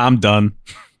like, nah, I'm done.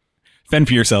 Fend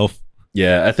for yourself.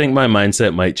 Yeah, I think my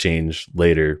mindset might change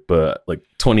later, but like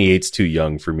 28's too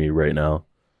young for me right now.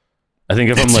 I think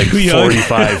if I'm like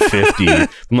 45, 50,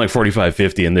 I'm like 45,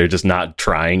 50 and they're just not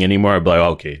trying anymore, I'd be like,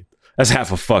 okay, that's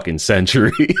half a fucking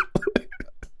century.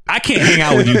 I can't hang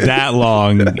out with you that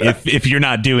long if you're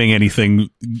not doing anything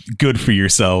good for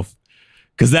yourself.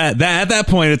 Because that at that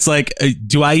point, it's like,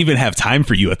 do I even have time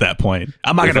for you at that point?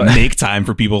 I'm not going to make time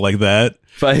for people like that.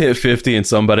 If I hit 50 and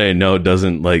somebody I know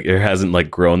doesn't like, or hasn't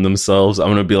like grown themselves, I'm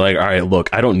going to be like, all right, look,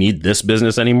 I don't need this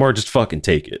business anymore. Just fucking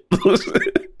take it.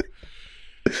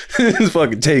 Just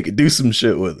fucking take it. Do some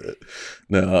shit with it.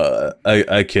 No,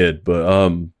 I kid, but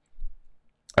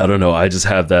I don't know. I just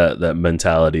have that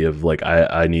mentality of like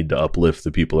I need to uplift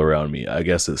the people around me. I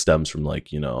guess it stems from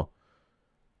like, you know,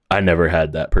 I never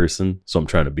had that person, so I'm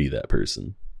trying to be that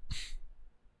person.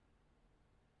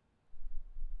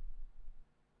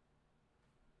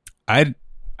 I don't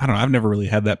know. I've never really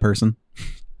had that person.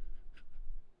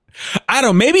 I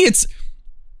don't know. Maybe it's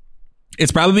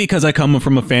probably because I come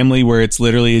from a family where it's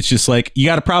just like, you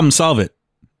got a problem, solve it.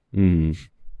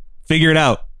 Figure it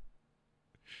out.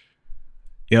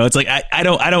 You know, it's like I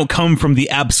don't come from the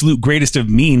absolute greatest of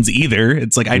means either.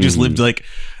 It's like I just lived like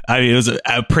it was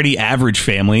a pretty average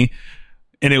family,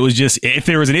 and it was just, if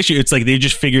there was an issue, it's like they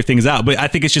just figure things out. But I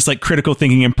think it's just like critical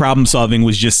thinking and problem solving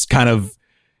was just kind of,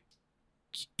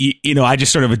 you know, I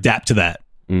just sort of adapt to that.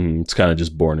 It's kind of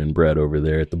just born and bred over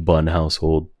there at the Bunn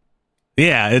household.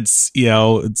 Yeah, it's, you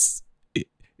know,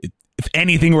 if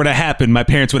anything were to happen, my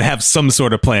parents would have some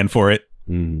sort of plan for it.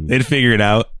 They'd figure it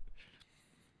out.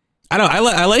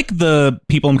 I like the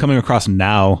people I'm coming across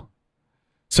now,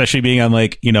 especially being on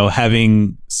like, you know,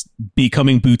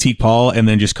 becoming Boutique Paul and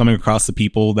then just coming across the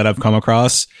people that I've come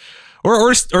across.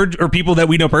 Or people that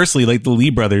we know personally, like the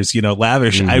Lee brothers, you know,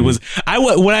 Lavish. When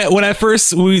I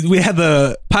first we had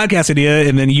the podcast idea,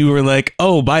 and then you were like,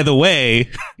 "Oh, by the way,"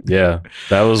 yeah,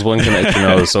 that was one connection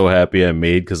I was so happy I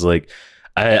made, because like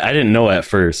I didn't know at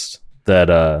first that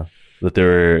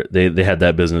they had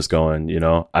that business going. You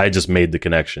know, I just made the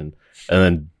connection, and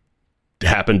then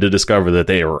happened to discover that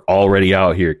they were already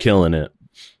out here killing it,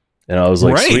 and I was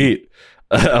like, sweet.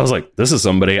 I was like, this is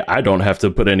somebody I don't have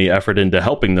to put any effort into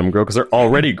helping them grow because they're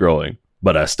already growing,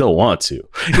 but I still want to.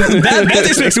 that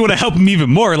just makes me want to help them even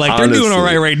more. Like, honestly, they're doing all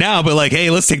right now, but like, hey,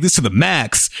 let's take this to the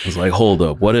max. I was like, hold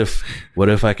up. What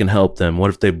if I can help them? What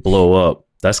if they blow up?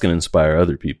 That's going to inspire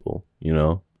other people, you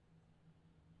know?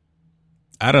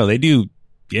 I don't know. They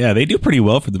do pretty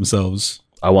well for themselves.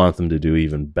 I want them to do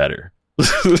even better.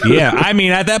 Yeah, I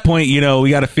mean, at that point, you know, we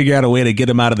got to figure out a way to get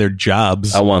them out of their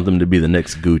jobs. I want them to be the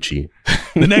next Gucci.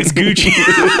 The next Gucci.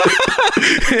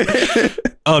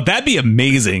 Oh, that'd be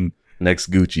amazing.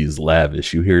 Next Gucci is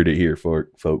Lavish. You heard it here,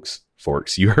 folks.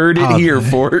 Forks. You heard it here,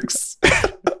 Forks.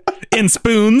 In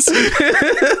spoons.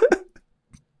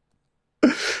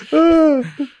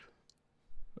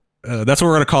 That's what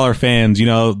we're going to call our fans. You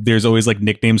know, there's always like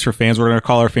nicknames for fans. We're going to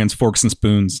call our fans Forks and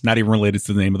Spoons, not even related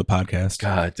to the name of the podcast.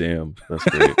 God damn. That's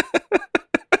great.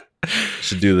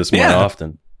 Should do this more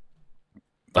often.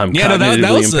 I'm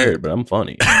cognitively impaired, but I'm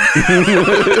funny.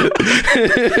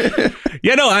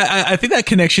 Yeah, no, I think that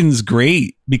connection's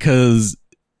great because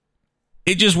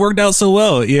it just worked out so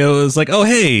well. You know, it was like, oh,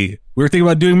 hey, we were thinking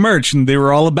about doing merch, and they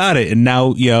were all about it. And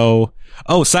now, you know,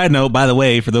 oh, side note, by the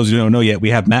way, for those who don't know yet, we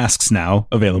have masks now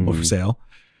available for sale.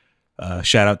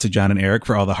 Shout out to John and Eric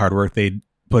for all the hard work they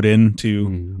put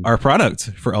into our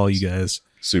product for all you guys.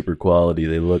 Super quality.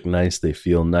 They look nice. They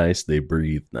feel nice. They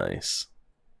breathe nice.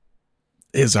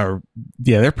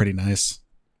 They're pretty nice.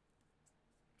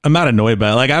 I'm not annoyed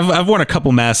by it. Like I've worn a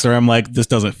couple masks where I'm like, this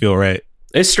doesn't feel right.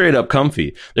 It's straight up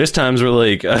comfy. There's times where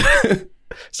like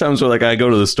I go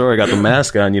to the store, I got the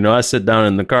mask on, you know, I sit down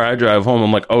in the car, I drive home,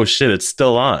 I'm like, oh shit, it's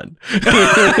still on.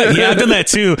 Yeah, I've done that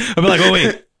too. I'm like, oh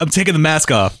wait, I'm taking the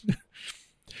mask off.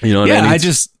 You know what I mean?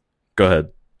 Go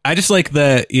ahead. I just like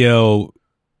that, you know,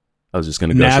 I was just going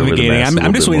to gush over the mask.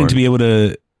 I'm just waiting to be able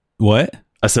to, what?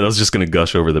 I said I was just going to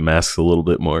gush over the masks a little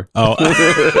bit more. Oh,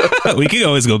 we could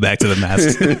always go back to the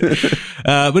masks.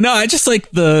 But no, I just like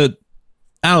the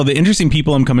interesting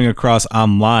people I'm coming across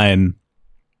online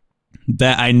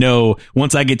that I know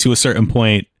once I get to a certain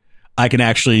point, I can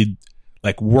actually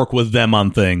like work with them on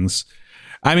things.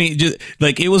 I mean, just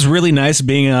like it was really nice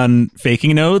being on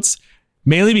Faking Notes,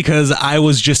 mainly because I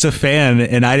was just a fan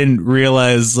and I didn't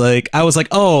realize, like, I was like,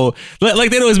 oh, like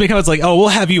they'd always make comments like, oh, we'll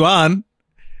have you on.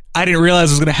 I didn't realize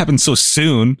it was going to happen so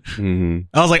soon. Mm-hmm.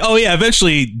 I was like, oh yeah,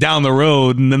 eventually down the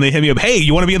road. And then they hit me up. Hey,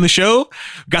 you want to be on the show?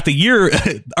 Got the year,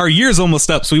 our year's almost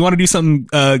up. So we want to do something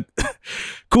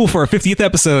cool for our 50th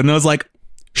episode. And I was like,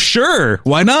 sure,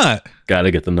 why not? Got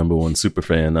to get the number one super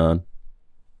fan on.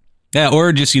 Yeah.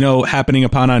 Or just, you know, happening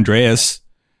upon Andreas.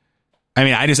 I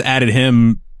mean, I just added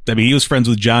him. I mean, he was friends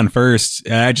with John first.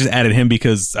 I just added him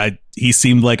because he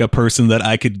seemed like a person that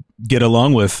I could get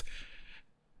along with.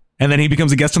 And then he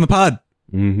becomes a guest on the pod.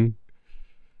 Mm-hmm.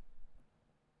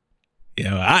 You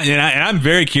know, I'm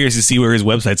very curious to see where his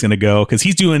website's going to go because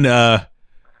he's doing. Are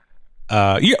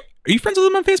you friends with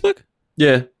him on Facebook?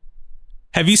 Yeah.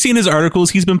 Have you seen his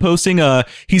articles he's been posting?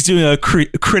 He's doing a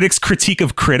critics critique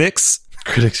of critics.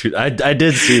 Critics, I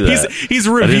did see that. He's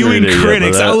reviewing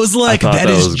critics. I was like, that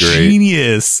is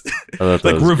genius. Like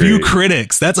review great.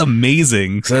 Critics. That's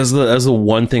amazing. That's the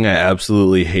one thing I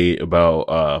absolutely hate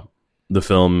about the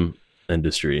film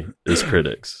industry is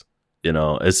critics. You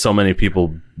know, it's so many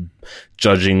people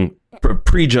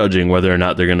prejudging whether or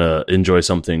not they're gonna enjoy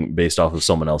something based off of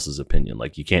someone else's opinion.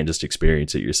 Like you can't just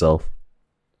experience it yourself.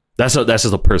 That's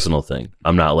just a personal thing.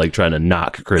 I'm not like trying to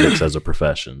knock critics as a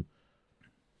profession.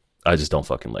 I just don't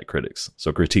fucking like critics.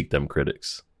 So critique them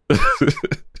critics.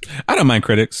 I don't mind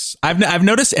critics. I've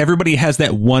noticed everybody has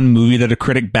that one movie that a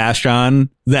critic bashed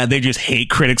on that they just hate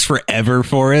critics forever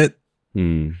for it.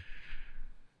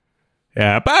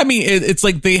 Yeah, but I mean, it's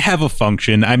like they have a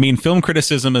function. I mean, film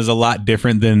criticism is a lot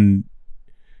different than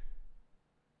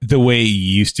the way it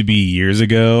used to be years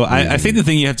ago. I think the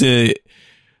thing you have to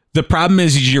The problem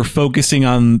is you're focusing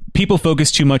on people focus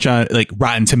too much on like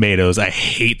Rotten Tomatoes. I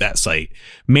hate that site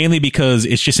mainly because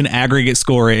it's just an aggregate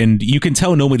score and you can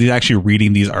tell nobody's actually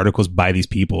reading these articles by these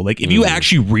people. Like if you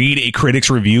actually read a critic's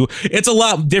review, it's a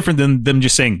lot different than them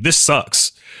just saying this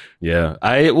sucks. Yeah.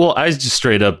 I just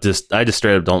straight up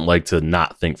don't like to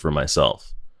not think for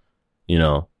myself, you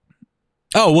know?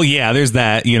 Oh, well, yeah, there's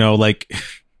that, you know, like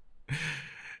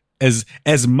as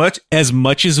much as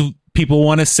people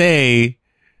want to say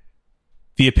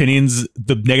the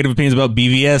negative opinions about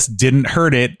BVS didn't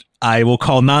hurt it, I will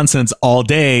call nonsense all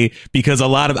day because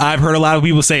I've heard a lot of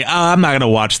people say, I'm not going to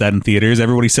watch that in theaters.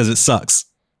 Everybody says it sucks.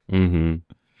 Mm-hmm.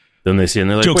 Then they see and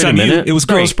they're like, Jokes wait a minute. It was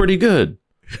great. That was pretty good.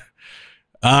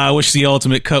 I wish the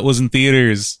ultimate cut was in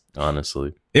theaters.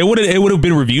 Honestly, it would have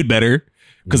been reviewed better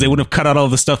because they would have cut out all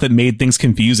the stuff that made things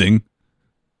confusing.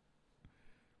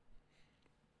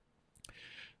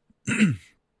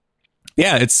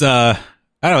 Yeah, it's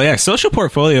I don't know. Yeah, social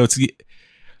portfolio.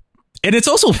 It's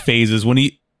also phases.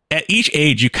 At each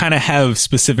age, you kind of have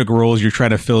specific roles you're trying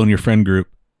to fill in your friend group.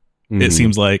 It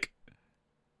seems like,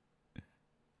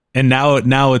 and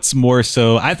now it's more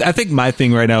so. I think my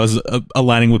thing right now is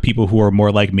aligning with people who are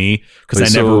more like me because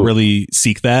I never really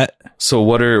seek that. So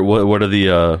what are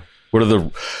the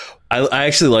I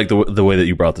actually like the way that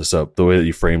you brought this up, the way that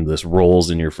you framed this roles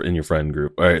in your friend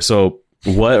group. All right, so.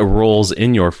 What roles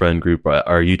in your friend group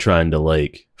are you trying to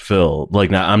like fill? Like,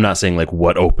 now I'm not saying like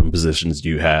what open positions do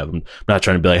you have. I'm not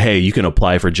trying to be like, hey, you can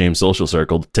apply for James Social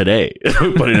Circle today.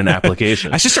 Put in an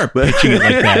application. I should start pitching it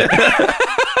like that.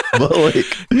 But like,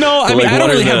 no, I mean, I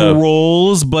don't really have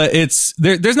roles, but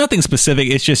there's nothing specific.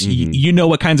 It's just you know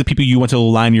what kinds of people you want to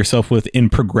align yourself with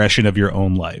in progression of your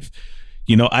own life.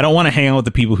 You know, I don't want to hang out with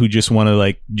the people who just want to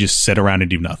like just sit around and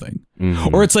do nothing.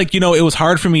 Or it's like, you know, it was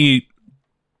hard for me.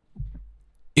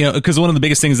 You know, because one of the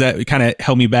biggest things that kind of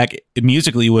held me back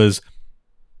musically was,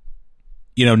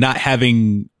 you know, not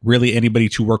having really anybody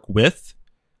to work with.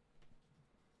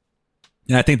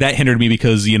 And I think that hindered me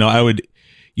because, you know, I would,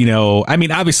 you know, I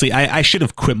mean, obviously I should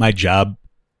have quit my job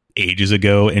ages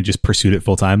ago and just pursued it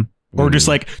full time. Or just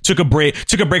like took a break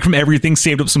from everything,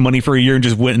 saved up some money for a year and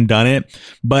just went and done it.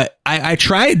 But I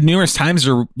tried numerous times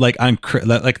to like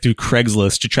through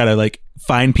Craigslist to try to like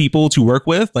find people to work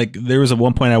with. Like there was at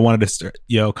one point I wanted to start,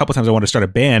 you know, a couple times I wanted to start a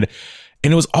band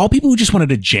and it was all people who just wanted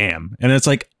to jam. And it's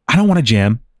like, I don't want to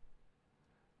jam.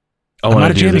 I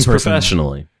want to do this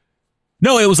professionally.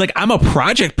 No, it was like, I'm a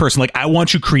project person. Like I want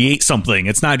to create something.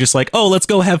 It's not just like, oh, let's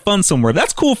go have fun somewhere.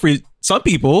 That's cool for some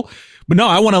people. But no,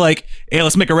 I want to like, hey,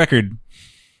 let's make a record,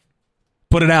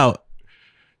 put it out,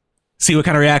 see what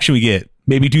kind of reaction we get.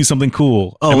 Maybe do something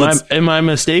cool. Oh, am I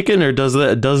mistaken, or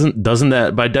doesn't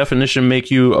that by definition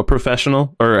make you a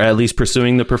professional, or at least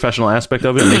pursuing the professional aspect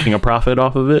of it, making a profit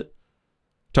off of it?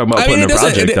 Talking about putting a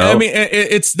project out. I mean,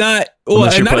 it's not.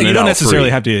 Well, you don't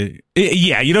necessarily have to.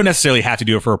 Yeah, you don't necessarily have to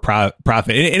do it for a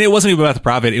profit, and it wasn't even about the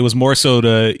profit. It was more so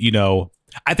to, you know.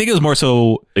 I think it was more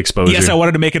so exposure. Yes, I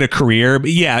wanted to make it a career.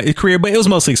 But yeah, a career, but it was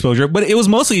mostly exposure. But it was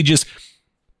mostly just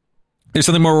there's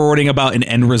something more rewarding about an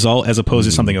end result as opposed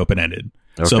to something open ended.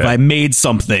 Okay. So if I made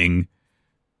something,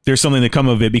 there's something to come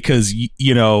of it because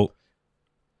you know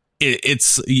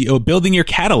it's you know, building your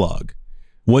catalog.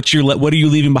 What are you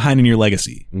leaving behind in your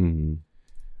legacy?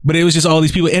 But it was just all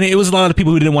these people, and it was a lot of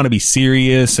people who didn't want to be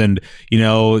serious. And you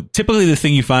know, typically the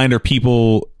thing you find are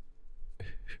people.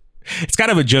 It's kind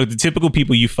of a joke. The typical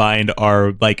people you find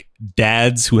are like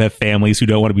dads who have families who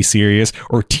don't want to be serious,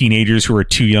 or teenagers who are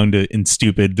too young and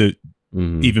stupid to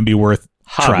even be worth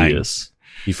hobbyists.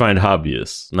 Trying. You find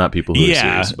hobbyists, not people who are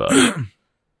serious about it.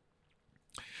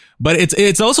 But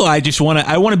it's also I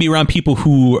want to be around people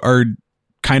who are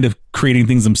kind of creating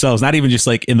things themselves, not even just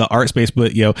like in the art space,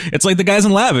 but you know, it's like the guys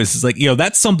in Lavis. It's like, you know,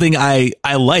 that's something I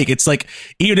like. It's like,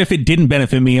 even if it didn't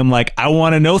benefit me, I'm like, I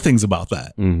want to know things about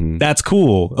that. That's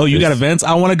cool. Oh, you got events?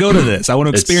 I want to go to this. I want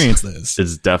to experience this.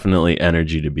 It's definitely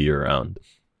energy to be around.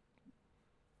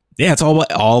 Yeah, it's all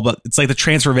about. It's like the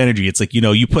transfer of energy. It's like, you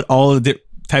know, you put all of the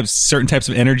certain types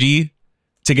of energy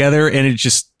together, and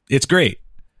it's great.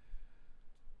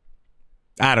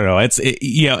 I don't know.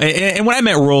 You know, and when I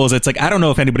meant roles, it's like, I don't know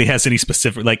if anybody has any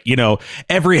specific, like, you know,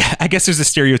 I guess there's a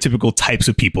stereotypical types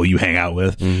of people you hang out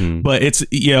with, but it's,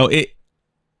 you know,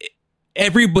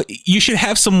 everybody, you should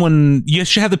have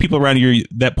the people around you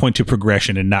that point to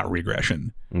progression and not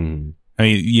regression. I mean,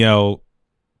 you know,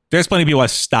 there's plenty of people I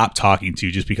stopped talking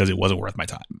to just because it wasn't worth my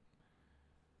time.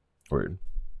 Word.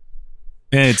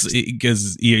 And it's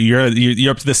because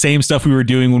you're up to the same stuff we were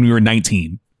doing when we were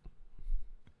 19.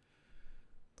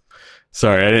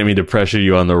 Sorry, I didn't mean to pressure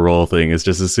you on the role thing. It's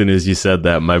just as soon as you said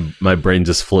that, my brain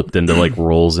just flipped into like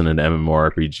roles in an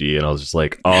MMORPG, and I was just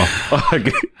like, oh,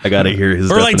 I gotta hear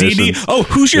his. Or like D&D. Oh,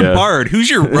 who's your bard? Who's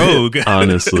your rogue?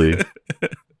 Honestly,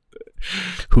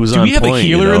 who's Do on we have point, a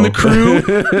healer in the crew?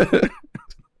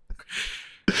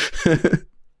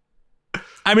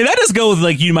 I mean, that does go with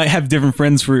like you might have different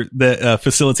friends for that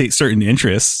facilitate certain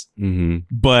interests,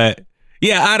 but.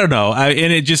 Yeah, I don't know.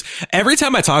 And it just, every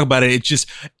time I talk about it, it just,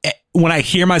 when I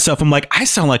hear myself, I'm like, I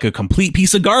sound like a complete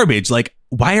piece of garbage. Like,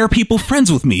 why are people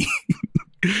friends with me?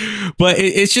 But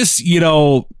it's just, you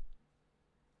know,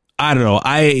 I don't know.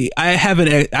 I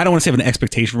don't want to say I have an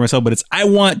expectation for myself, but I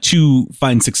want to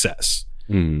find success.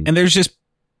 And there's just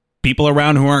people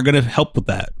around who aren't going to help with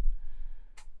that.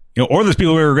 You know, or there's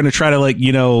people who are going to try to like,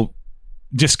 you know,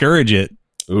 discourage it.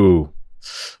 Ooh.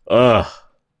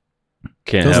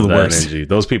 Can't have that energy.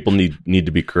 Those people need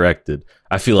to be corrected.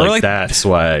 I feel like that's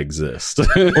why I exist.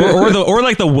 or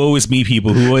like the woe is me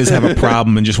people who always have a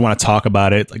problem and just want to talk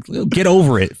about it. Like, get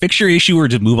over it. Fix your issue or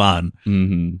just move on.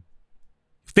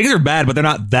 Things are bad, but they're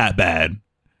not that bad.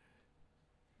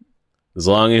 As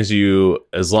long as you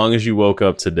woke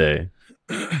up today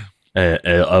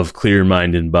of clear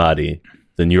mind and body,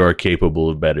 then you are capable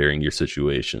of bettering your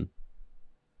situation.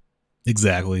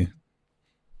 Exactly.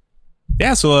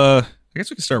 Yeah, so I guess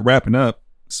we can start wrapping up.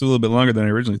 It's a little bit longer than I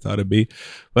originally thought it'd be.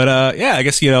 But yeah, I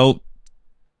guess, you know,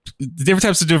 the different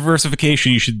types of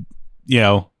diversification you should, you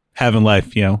know, have in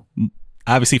life, you know,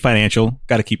 obviously financial,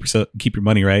 got to keep your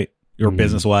money right, your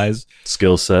business wise.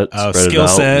 Skill set, spread it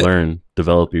out, learn,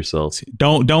 develop yourself.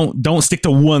 Don't stick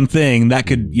to one thing that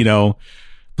could, you know,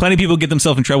 plenty of people get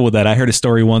themselves in trouble with that. I heard a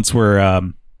story once where,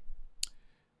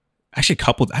 actually a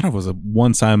couple, I don't know if it was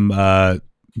one time,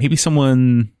 maybe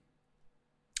someone...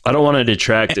 I don't want to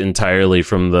detract entirely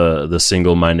from the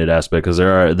single-minded aspect, because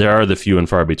there are the few and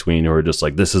far between who are just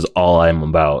like, this is all I'm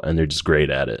about, and they're just great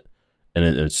at it, and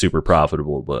it's super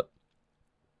profitable, but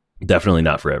definitely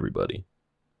not for everybody.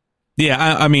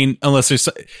 Yeah, I mean, unless there's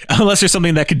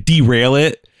something that could derail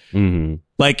it.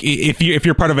 Like if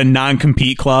you're part of a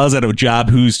non-compete clause at a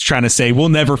job who's trying to say we'll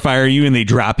never fire you and they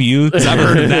drop you, because I've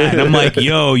heard of that, and I'm like,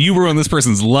 yo, you ruined this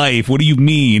person's life. What do you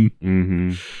mean?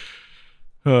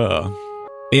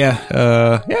 Yeah,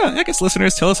 I guess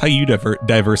listeners, tell us how you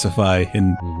diversify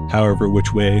in however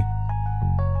which way.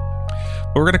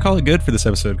 But we're going to call it good for this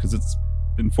episode because it's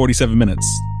been 47 minutes.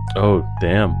 Oh,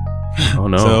 damn. Oh,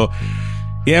 no. So,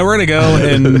 yeah, we're going to go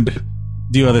and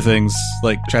do other things,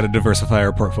 like try to diversify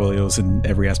our portfolios in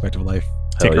every aspect of life.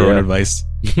 Take our own advice.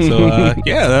 So,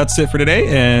 yeah, that's it for today.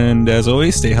 And as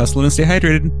always, stay hustling and stay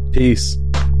hydrated. Peace.